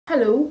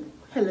Hello,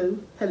 hello,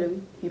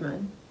 hello,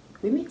 human.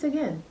 We meet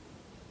again,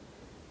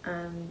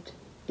 and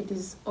it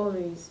is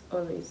always,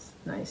 always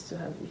nice to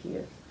have you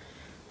here.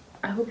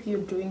 I hope you're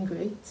doing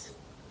great.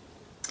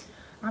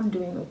 I'm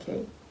doing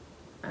okay,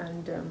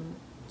 and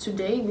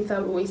today,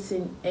 without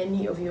wasting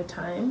any of your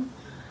time,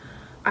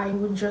 I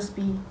would just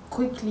be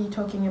quickly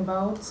talking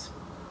about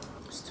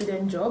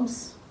student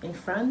jobs in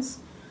France,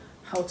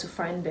 how to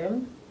find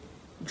them,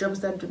 jobs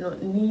that do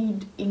not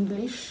need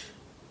English.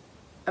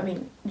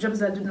 Jobs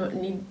that do not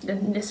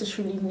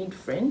necessarily need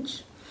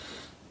French.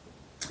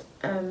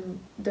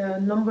 The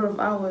number of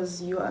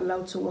hours you are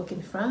allowed to work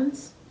in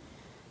France.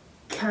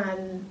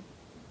 Can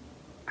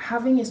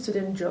having a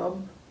student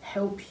job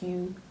help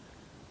you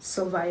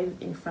survive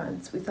in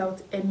France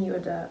without any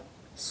other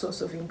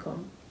source of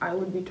income? I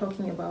will be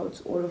talking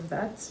about all of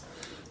that.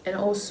 And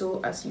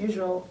also, as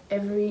usual,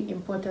 every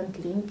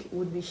important link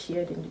would be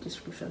shared in the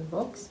description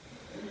box.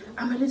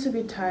 I'm a little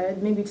bit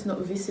tired. Maybe it's not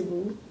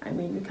visible.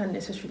 You can't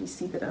necessarily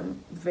see that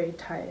I'm very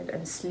tired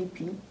and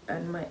sleepy,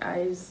 and my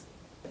eyes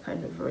are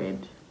kind of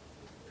red.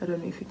 I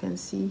don't know if you can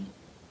see.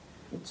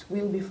 It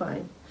will be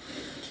fine.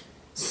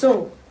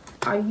 So,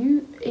 are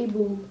you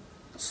able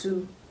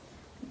to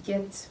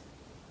get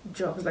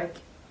jobs, like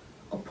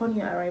upon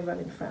your arrival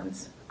in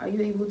France? Are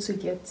you able to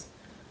get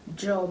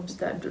jobs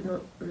that do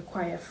not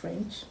require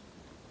French?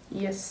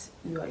 Yes,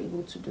 you are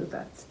able to do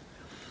that.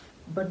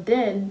 But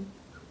then,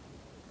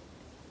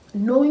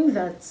 knowing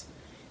that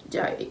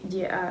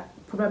there are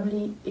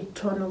probably a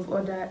ton of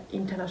other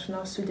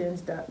international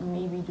students that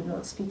maybe do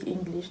not speak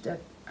English that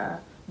are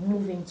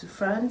moving to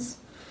France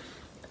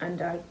and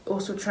are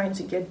also trying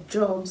to get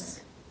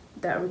jobs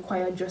that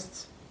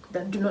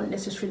do not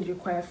necessarily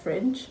require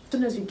French. As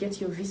soon as you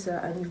get your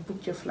visa and you've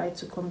booked your flight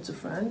to come to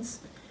France,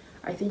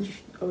 I think you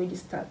should already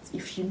start.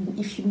 If you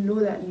know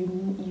that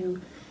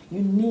you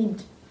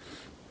need,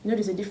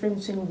 there's a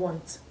difference between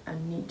want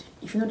and need.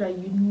 If you know that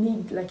you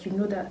need, that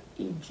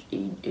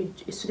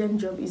a student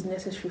job is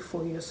necessary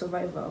for your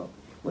survival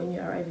when you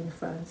arrive in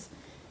France,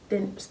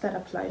 then start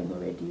applying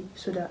already,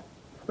 so that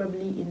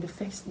probably in the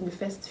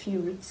first few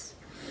weeks,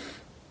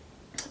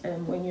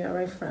 when you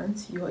arrive in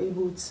France, you're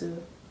able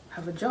to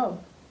have a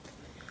job.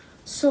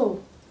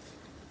 So,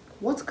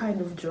 what kind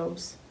of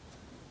jobs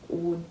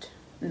would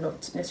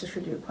not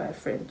necessarily require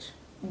French?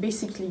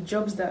 Basically,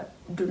 jobs that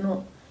do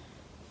not.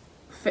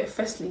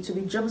 Firstly, to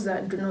be jobs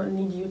that do not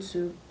need you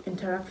to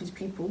interact with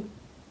people,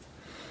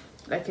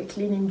 like a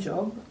cleaning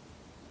job,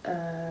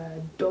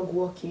 dog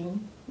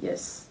walking.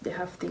 Yes, they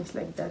have things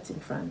like that in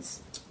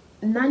France.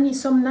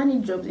 Some nanny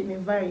jobs, it may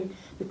vary,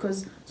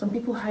 because some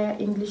people hire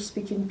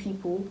English-speaking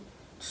people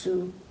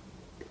to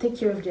take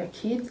care of their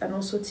kids and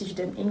also teach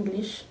them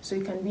English. So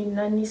you can be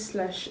nanny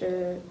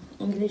 /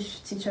 English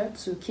teacher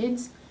to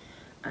kids,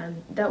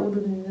 and that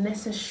wouldn't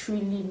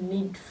necessarily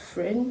need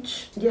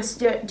French. Yes,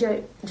 there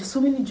are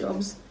so many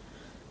jobs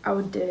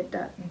out there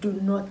that do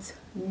not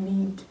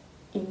need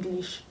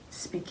English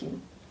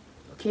speaking.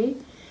 Okay,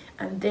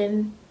 and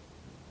then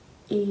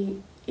a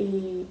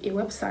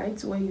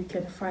website where you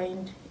can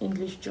find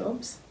English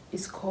jobs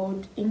is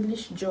called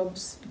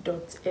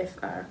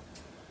englishjobs.fr.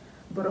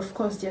 But of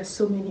course, there are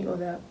so many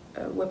other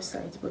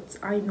websites, but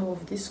I know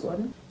of this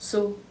one.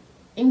 So,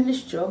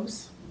 English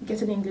jobs,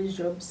 getting English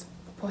jobs,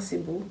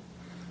 possible.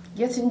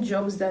 Getting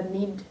jobs that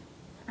need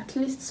at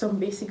least some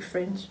basic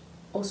French,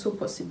 also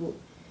possible.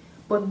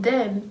 But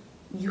then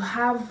you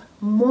have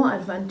more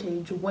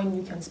advantage when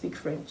you can speak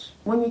French,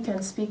 when you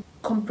can speak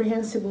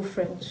comprehensible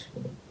French,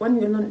 when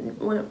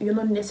you're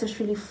not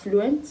necessarily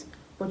fluent,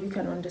 but you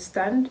can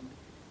understand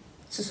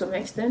to some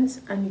extent,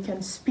 and you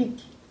can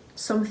speak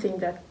something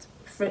that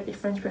a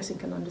French person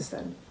can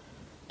understand.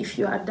 If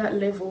you're at that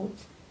level,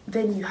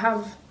 then you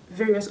have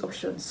various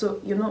options. So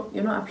you're not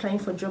applying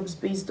for jobs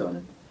based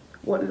on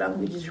what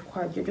language is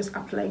required. You're just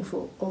applying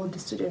for all the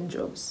student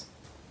jobs.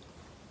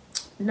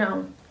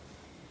 Now,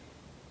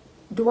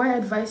 do I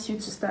advise you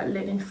to start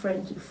learning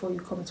French before you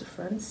come to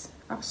France?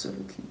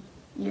 Absolutely,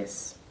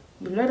 yes.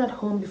 You learn at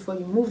home before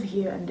you move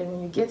here, and then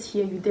when you get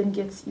here, you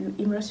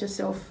immerse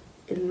yourself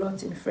a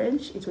lot in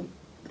French. It will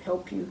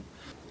help you.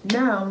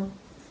 Now,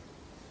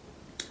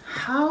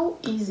 how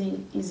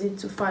easy is it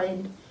to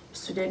find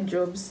student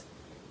jobs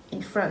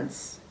in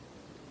France?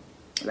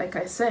 Like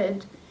I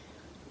said,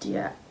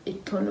 there are a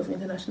ton of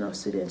international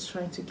students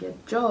trying to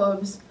get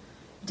jobs.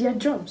 There are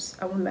jobs,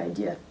 I won't lie,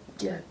 there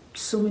are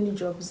so many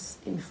jobs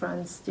in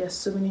France. There are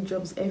so many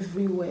jobs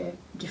everywhere,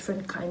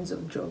 different kinds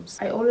of jobs.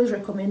 I always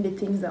recommend the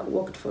things that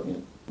worked for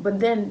me. But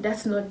then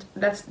that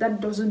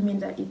doesn't mean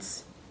that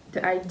it's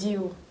the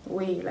ideal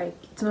way. Like,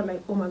 it's not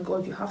like, oh my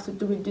God, you have to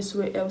do it this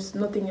way, else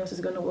nothing else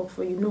is gonna work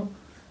for you. No,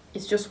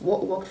 it's just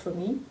what worked for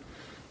me.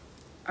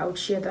 I would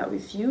share that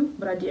with you,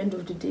 but at the end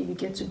of the day, you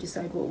get to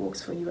decide what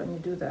works for you, and you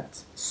do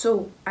that.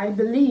 So I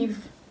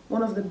believe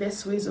one of the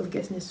best ways of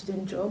getting a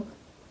student job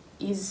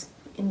is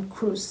in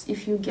Cruz.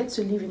 If you get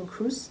to live in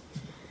Cruz,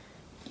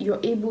 you're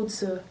able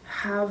to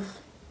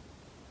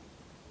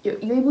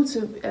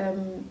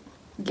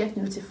get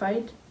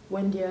notified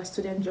when there are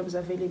student jobs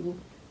available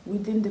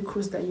within the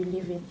Cruz that you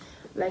live in.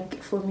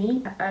 Like for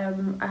me,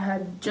 I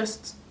had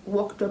just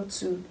walked up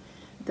to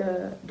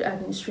the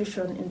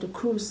administration in the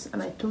cruise,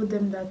 and I told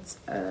them that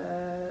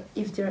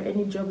if there are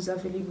any jobs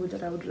available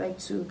that I would like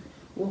to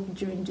work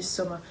during this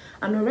summer.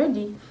 And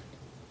already,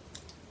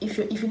 if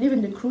you live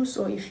in the cruise,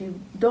 or if you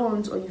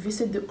don't, or you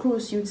visit the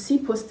cruise, you'd see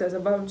posters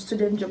about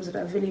student jobs that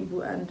are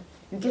available, and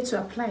you get to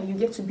apply. You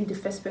get to be the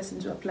first person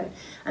to apply.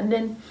 And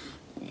then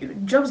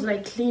jobs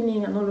like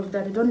cleaning and all of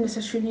that, they don't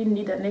necessarily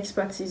need an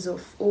expertise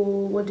of,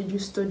 oh, what did you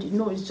study?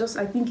 No, it's just,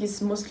 I think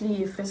it's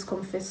mostly a first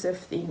come first serve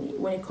thing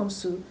when it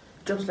comes to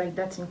jobs like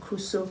that in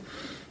cruise. So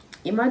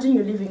imagine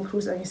you live in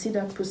cruise and you see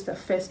that poster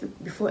first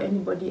before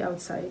anybody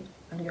outside,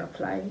 and you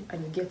apply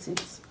and you get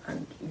it,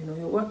 and you know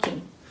you're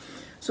working.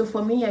 So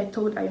for me, I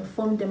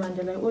informed them, and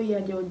they're like, oh yeah,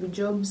 there will be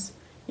jobs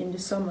in the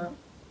summer.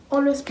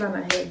 Always plan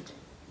ahead.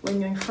 When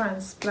you're in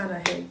France, plan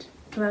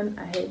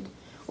ahead,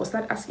 or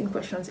start asking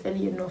questions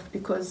early enough,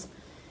 because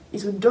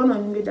it will dawn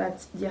on you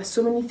that there are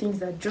so many things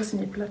that just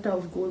in a platter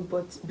of gold,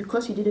 but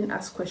because you didn't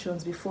ask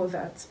questions before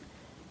that,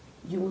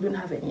 you wouldn't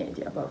have any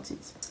idea about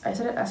it. I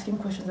started asking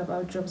questions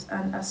about jobs,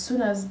 and as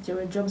soon as there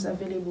were jobs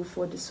available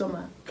for the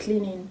summer,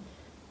 cleaning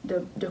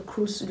the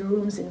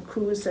rooms in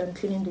cruise, and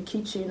cleaning the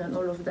kitchen and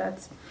all of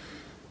that,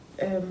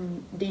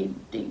 there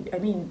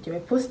were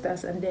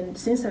posters. And then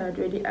since I had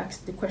already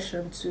asked the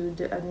question to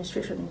the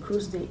administration in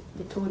cruise, they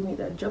told me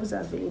that jobs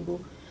are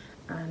available,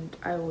 and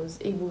I was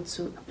able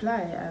to apply,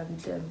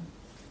 and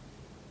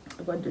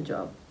I got the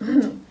job.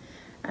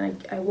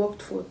 And I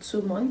worked for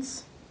 2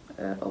 months,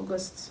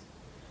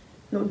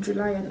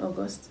 July and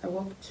August. I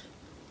worked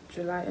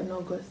July and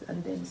August,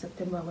 and then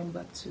September I went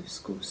back to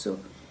school. So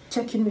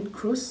checking with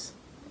cruise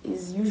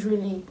is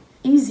usually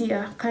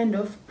easier, kind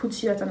of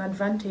puts you at an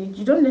advantage.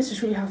 You don't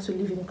necessarily have to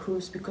live in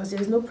cruise, because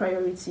there's no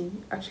priority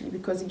actually,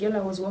 because the girl I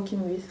was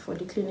working with for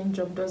the cleaning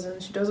job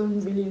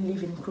doesn't really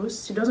live in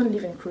cruise. She doesn't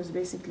live in cruise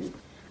basically.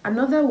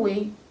 Another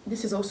way,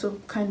 this is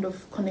also kind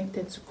of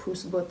connected to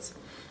cruise, but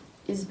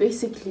is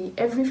basically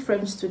every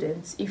French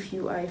student, if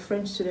you are a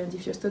French student,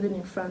 if you're studying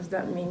in France,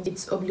 that means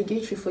it's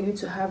obligatory for you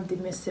to have the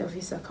mess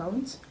service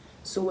account.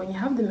 So when you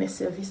have the mess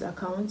service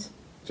account,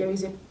 there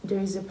is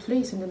a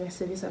place in the mess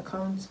service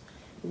account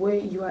where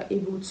you are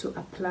able to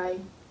apply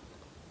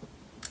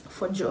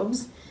for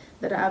jobs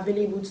that are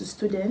available to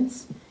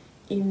students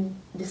in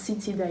the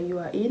city that you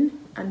are in,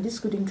 and this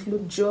could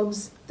include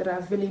jobs that are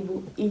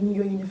available in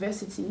your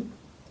university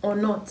or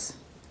not.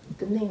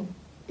 The name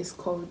is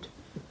called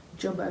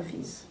job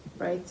avis,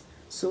 right?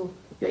 So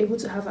you're able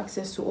to have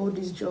access to all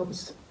these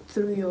jobs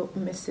through your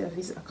mess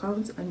service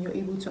account, and you're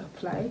able to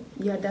apply.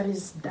 Yeah, that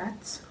is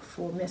that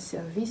for mess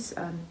service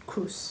and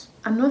cruise.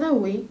 Another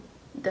way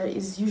that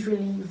is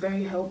usually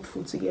very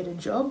helpful to get a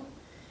job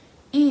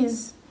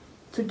is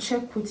to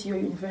check with your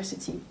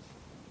university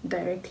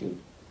directly.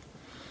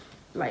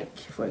 Like,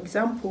 for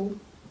example,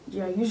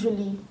 there are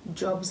usually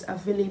jobs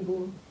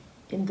available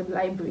in the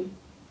library,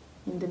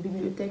 in the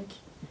bibliothèque,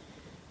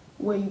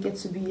 where you get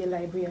to be a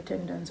library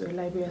attendant or a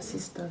library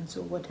assistant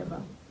or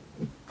whatever.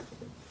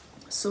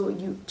 So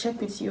you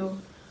check with your,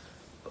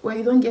 well,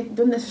 you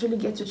don't necessarily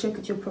get to check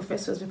with your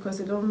professors,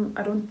 because I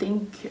don't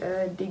think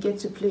they get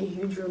to play a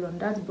huge role on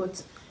that,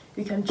 but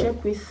you can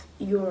check with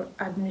your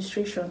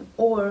administration,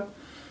 or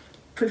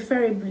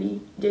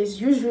preferably there's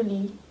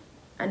usually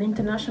an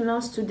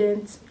international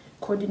student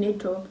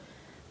coordinator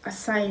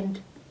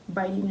assigned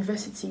by the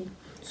university.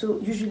 So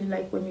usually,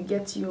 like when you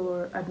get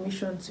your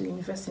admission to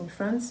university in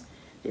France,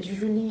 there's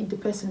usually the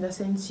person that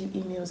sends you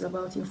emails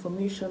about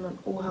information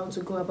on how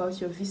to go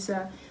about your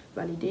visa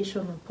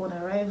validation upon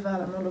arrival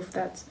and all of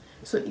that.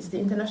 So it's the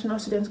international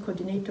student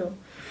coordinator.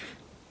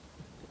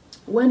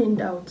 When in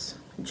doubt,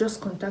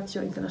 just contact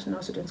your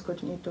international student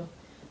coordinator.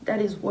 That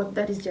is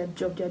their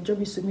job. Their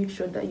job is to make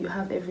sure that you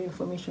have every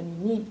information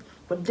you need.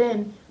 But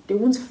then they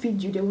won't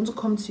feed you, they won't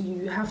come to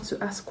you. You have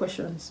to ask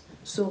questions.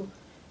 So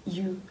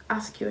you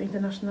ask your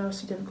international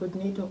student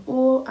coordinator,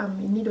 oh, I'm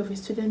in need of a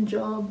student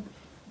job.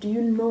 Do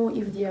you know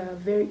if there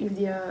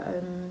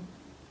are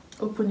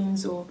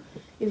openings, or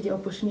if there are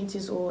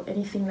opportunities or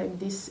anything like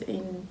this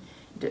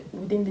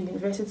within the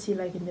university,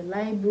 like in the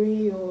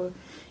library or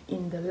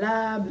in the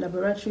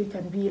laboratory?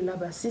 Can be a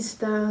lab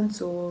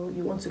assistant, or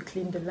you want to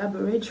clean the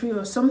laboratory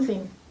or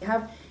something. They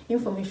have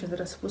information that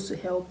are supposed to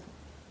help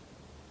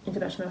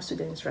international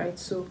students, right?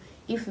 So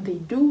if they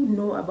do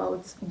know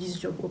about these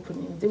job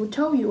openings, they will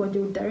tell you, or they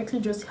will directly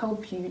just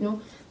help you. You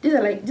know, these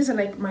are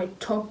like my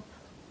top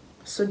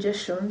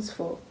suggestions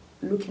for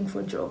looking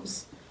for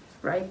jobs,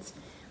 right?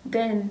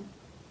 Then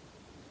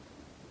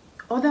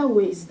other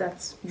ways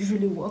that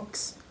usually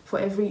works for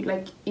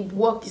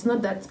it's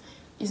not that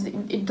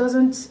it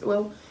doesn't,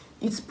 well,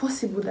 it's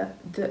possible that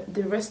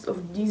the rest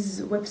of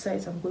these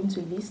websites I'm going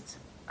to list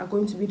are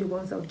going to be the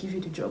ones that will give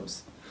you the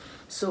jobs.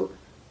 So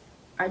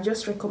I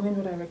just recommend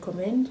what I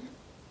recommend,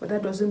 but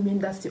that doesn't mean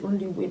that's the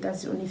only way,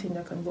 that's the only thing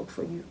that can work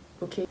for you.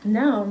 Okay,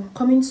 now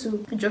coming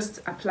to just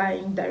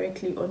applying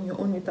directly on your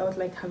own without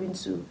like having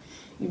to,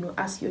 you know,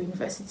 ask your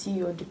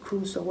university or the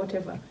cruise or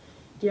whatever.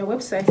 There are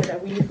websites that are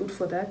really good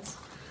for that.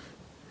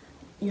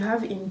 You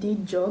have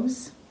Indeed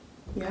Jobs,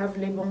 you have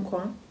Le Bon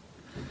Coin,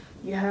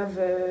 you have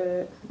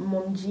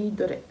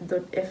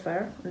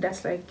momji.fr,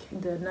 that's like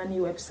the nanny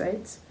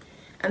website.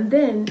 And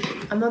then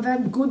another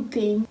good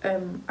thing,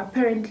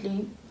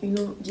 apparently, you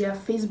know, there are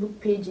Facebook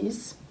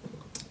pages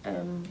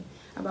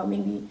about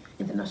maybe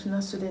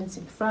international students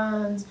in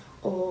France,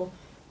 or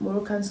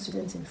Moroccan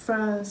students in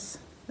France,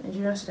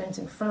 Nigerian students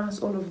in France,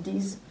 all of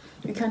these.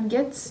 You can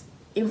get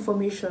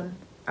information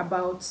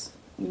about,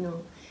 you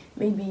know,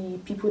 maybe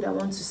people that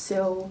want to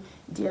sell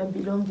their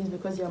belongings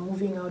because they are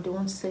moving out, they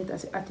want to sell it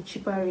at a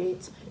cheaper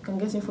rate. You can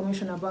get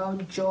information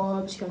about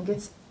jobs, you can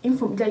get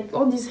like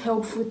all these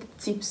helpful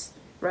tips,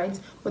 right?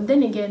 But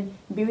then again,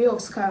 beware of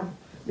scam,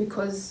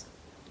 because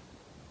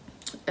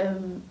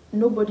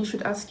nobody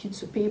should ask you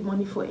to pay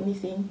money for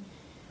anything,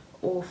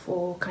 or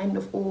for kind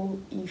of, oh,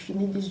 if you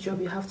need this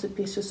job you have to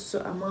pay so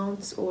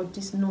amounts, or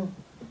this. No,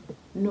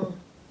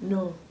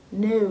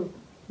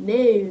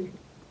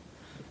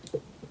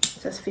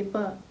 ça se fait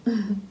pas.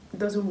 It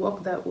doesn't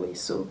work that way.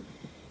 So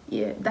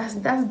yeah,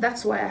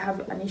 that's why I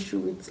have an issue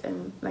with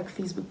like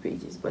Facebook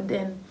pages. But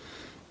then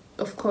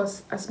of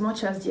course, as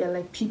much as there are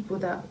like people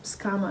that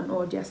scam and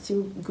all, there are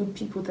still good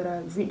people that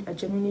are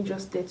genuinely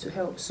just there to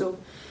help. So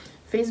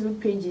Facebook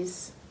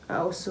pages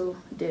are also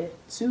there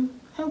to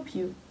help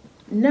you.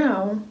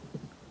 Now,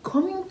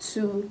 coming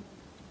to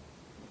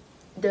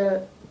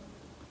the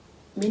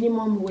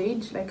minimum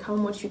wage, like how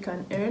much you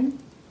can earn,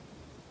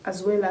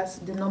 as well as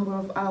the number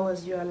of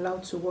hours you're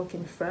allowed to work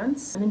in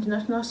France. An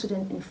international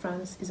student in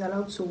France is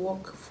allowed to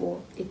work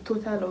for a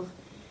total of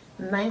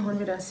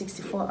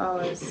 964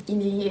 hours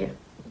in a year.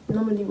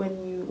 Normally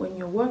when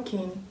you're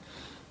working,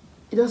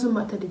 it doesn't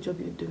matter the job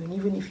you're doing.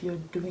 Even if you're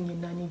doing a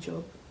nanny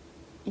job,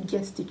 it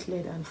gets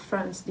declared, and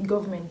France, the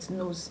government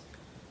knows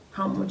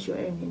how much you're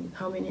earning,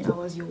 how many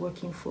hours you're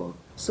working for.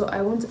 So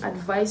I won't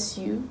advise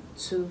you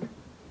to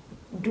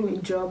do a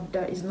job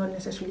that is not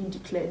necessarily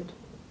declared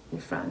in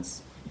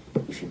France.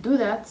 If you do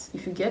that,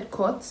 if you get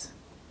caught,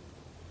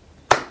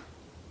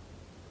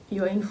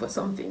 you're in for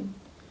something.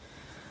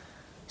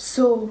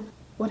 So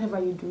whatever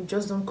you do,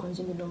 just don't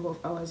consume the number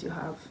of hours you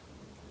have.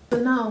 So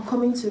now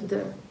coming to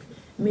the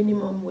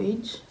minimum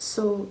wage.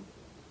 So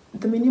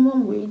the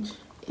minimum wage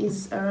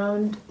is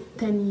around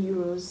 10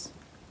 euros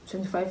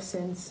 25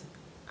 cents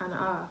an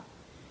hour.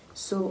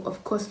 So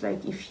of course,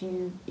 like if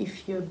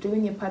you're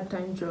doing a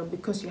part-time job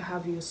because you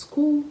have your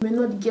school, you may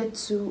not get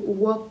to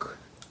work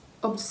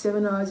up to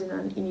 7 hours in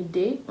a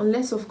day,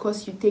 unless of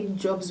course you take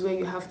jobs where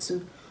you have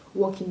to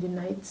work in the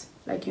night,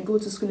 like you go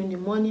to school in the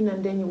morning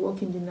and then you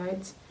work in the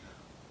night,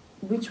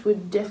 which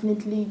would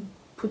definitely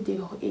put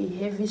a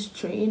heavy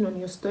strain on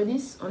your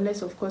studies,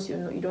 unless of course you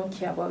don't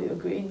care about your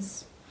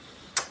grades.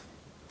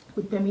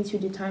 Would permit you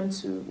the time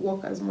to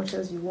work as much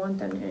as you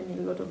want and earn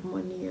a lot of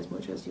money as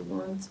much as you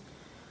want.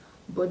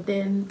 But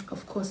then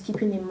of course,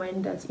 keeping in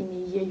mind that in a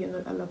year you're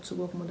not allowed to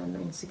work more than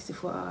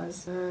 964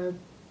 hours.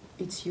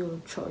 It's your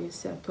choice,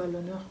 c'est à toi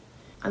l'honneur.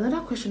 Another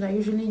question I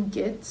usually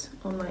get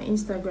on my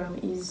Instagram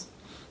is,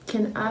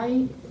 can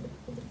I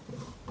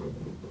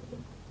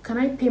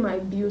pay my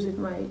bills with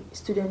my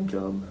student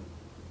job?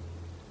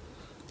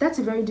 That's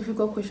a very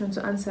difficult question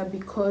to answer,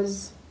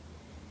 because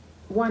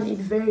one, it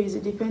varies.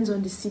 It depends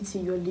on the city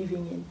you're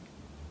living in.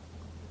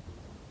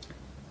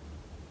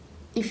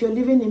 If you're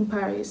living in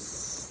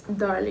Paris,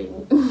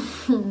 darling,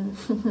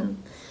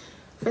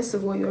 first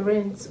of all, your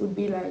rent would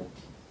be like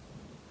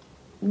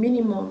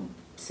minimum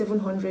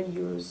 700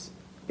 euros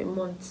per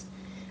month,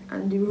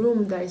 and the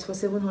room that is for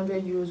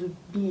 700 euros would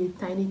be a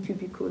tiny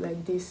cubicle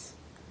like this.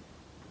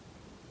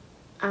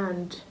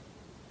 And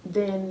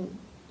then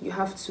you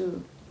have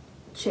to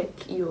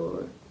check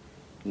your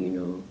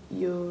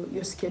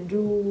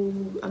schedule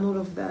and all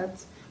of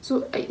that.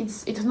 So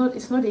it's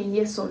not a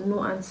yes or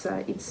no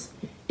answer.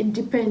 It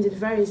depends. It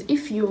varies.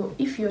 If you're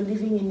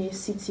living in a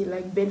city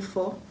like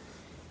Belfort,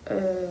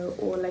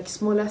 or like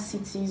smaller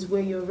cities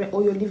where you're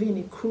living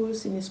in a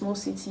cruise in a small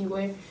city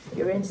where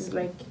your rent is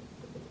like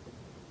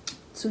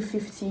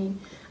 250,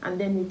 and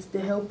then with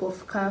the help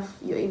of CAF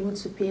you're able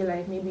to pay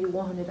like maybe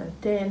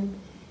 110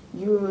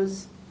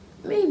 euros.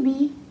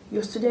 Maybe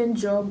your student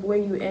job where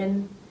you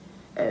earn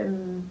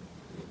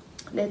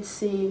let's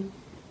say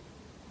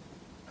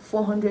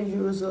 400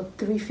 euros or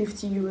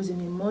 350 euros in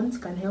a month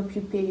can help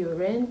you pay your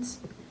rent,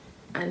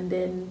 and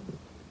then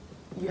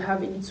you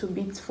have a little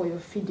bit for your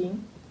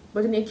feeding.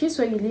 But in a case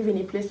where you live in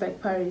a place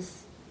like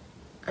Paris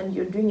and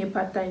you're doing a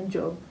part-time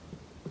job,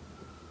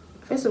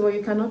 first of all,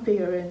 you cannot pay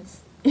your rent.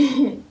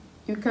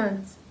 You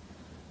can't,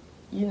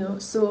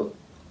 so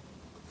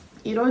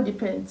it all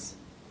depends.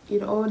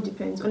 It all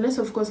depends, unless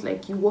of course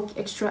like you work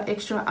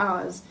extra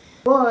hours.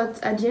 But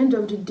at the end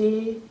of the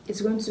day,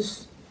 it's going to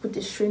put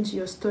a strain to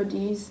your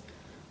studies,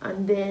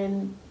 and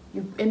then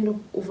you end up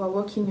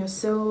overworking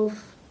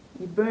yourself.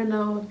 You burn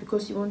out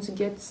because you want to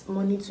get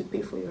money to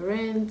pay for your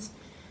rent,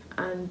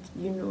 and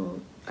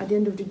at the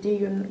end of the day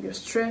you're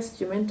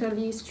stressed, you're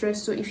mentally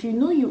stressed. So if you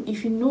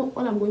know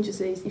all I'm going to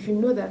say is, if you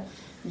know that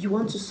you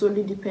want to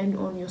solely depend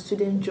on your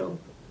student job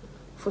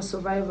for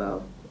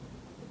survival,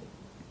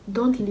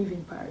 don't live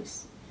in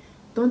Paris.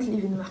 don't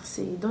live in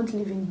Marseille, don't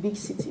live in big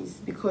cities,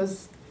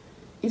 because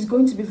it's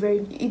going to be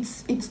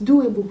it's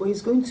doable, but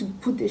it's going to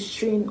put a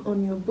strain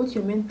on both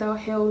your mental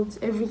health,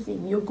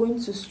 everything. You're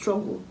going to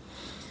struggle.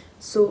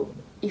 So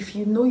if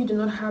you know you do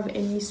not have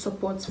any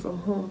support from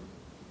home,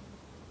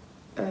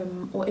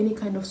 or any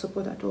kind of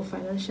support at all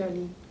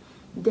financially,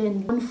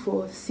 then run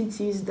for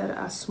cities that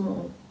are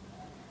small,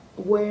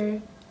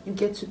 where you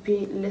get to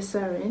pay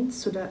lesser rent,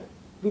 so that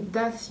with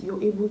that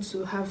you're able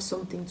to have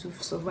something to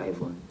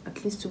survive on,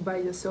 at least to buy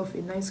yourself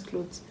a nice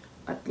clothes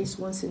at least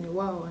once in a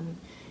while, and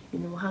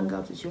hang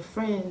out with your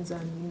friends.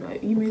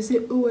 And you may say,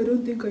 oh, I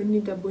don't think I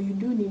need that, but you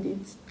do need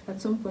it.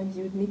 At some point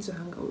you need to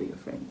hang out with your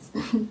friends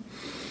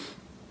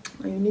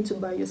and you need to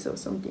buy yourself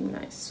something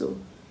nice. So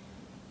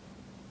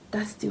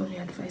that's the only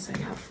advice I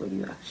have for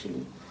you,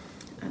 actually.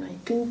 And I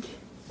think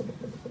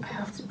I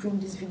have to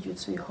bring this video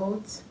to a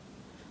halt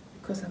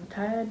because I'm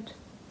tired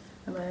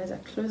and my eyes are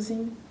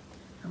closing.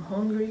 I'm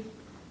hungry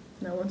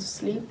and I want to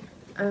sleep.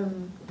 I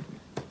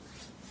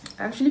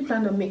actually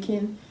planned on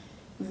making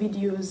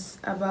videos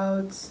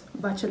about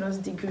bachelor's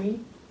degree,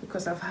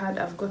 because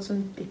I've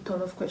gotten a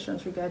ton of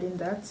questions regarding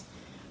that,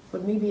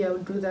 but maybe I'll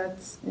do that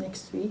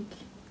next week.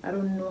 I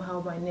don't know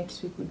how my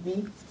next week would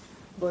be,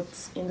 but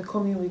in the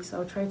coming weeks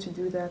I'll try to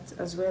do that,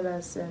 as well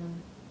as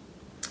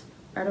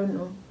I don't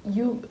know,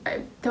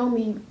 tell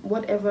me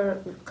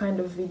whatever kind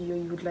of video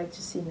you would like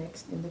to see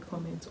next in the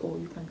comments, or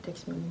you can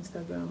text me on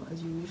Instagram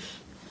as you wish,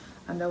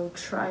 and I will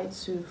try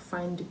to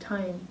find the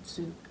time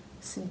to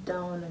sit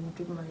down and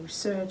do my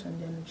research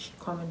and then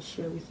come and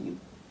share with you.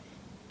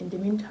 In the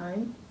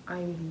meantime, I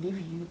will leave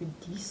you with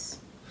this.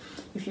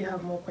 If you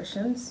have more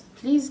questions,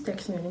 please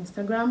text me on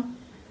Instagram.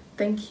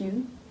 Thank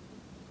you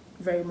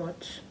very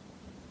much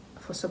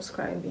for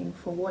subscribing,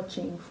 for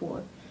watching,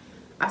 for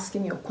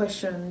asking your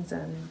questions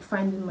and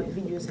finding my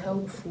videos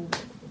helpful.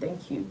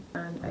 Thank you,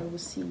 and I will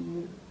see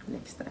you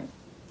next time.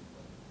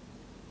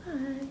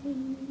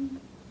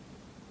 Bye.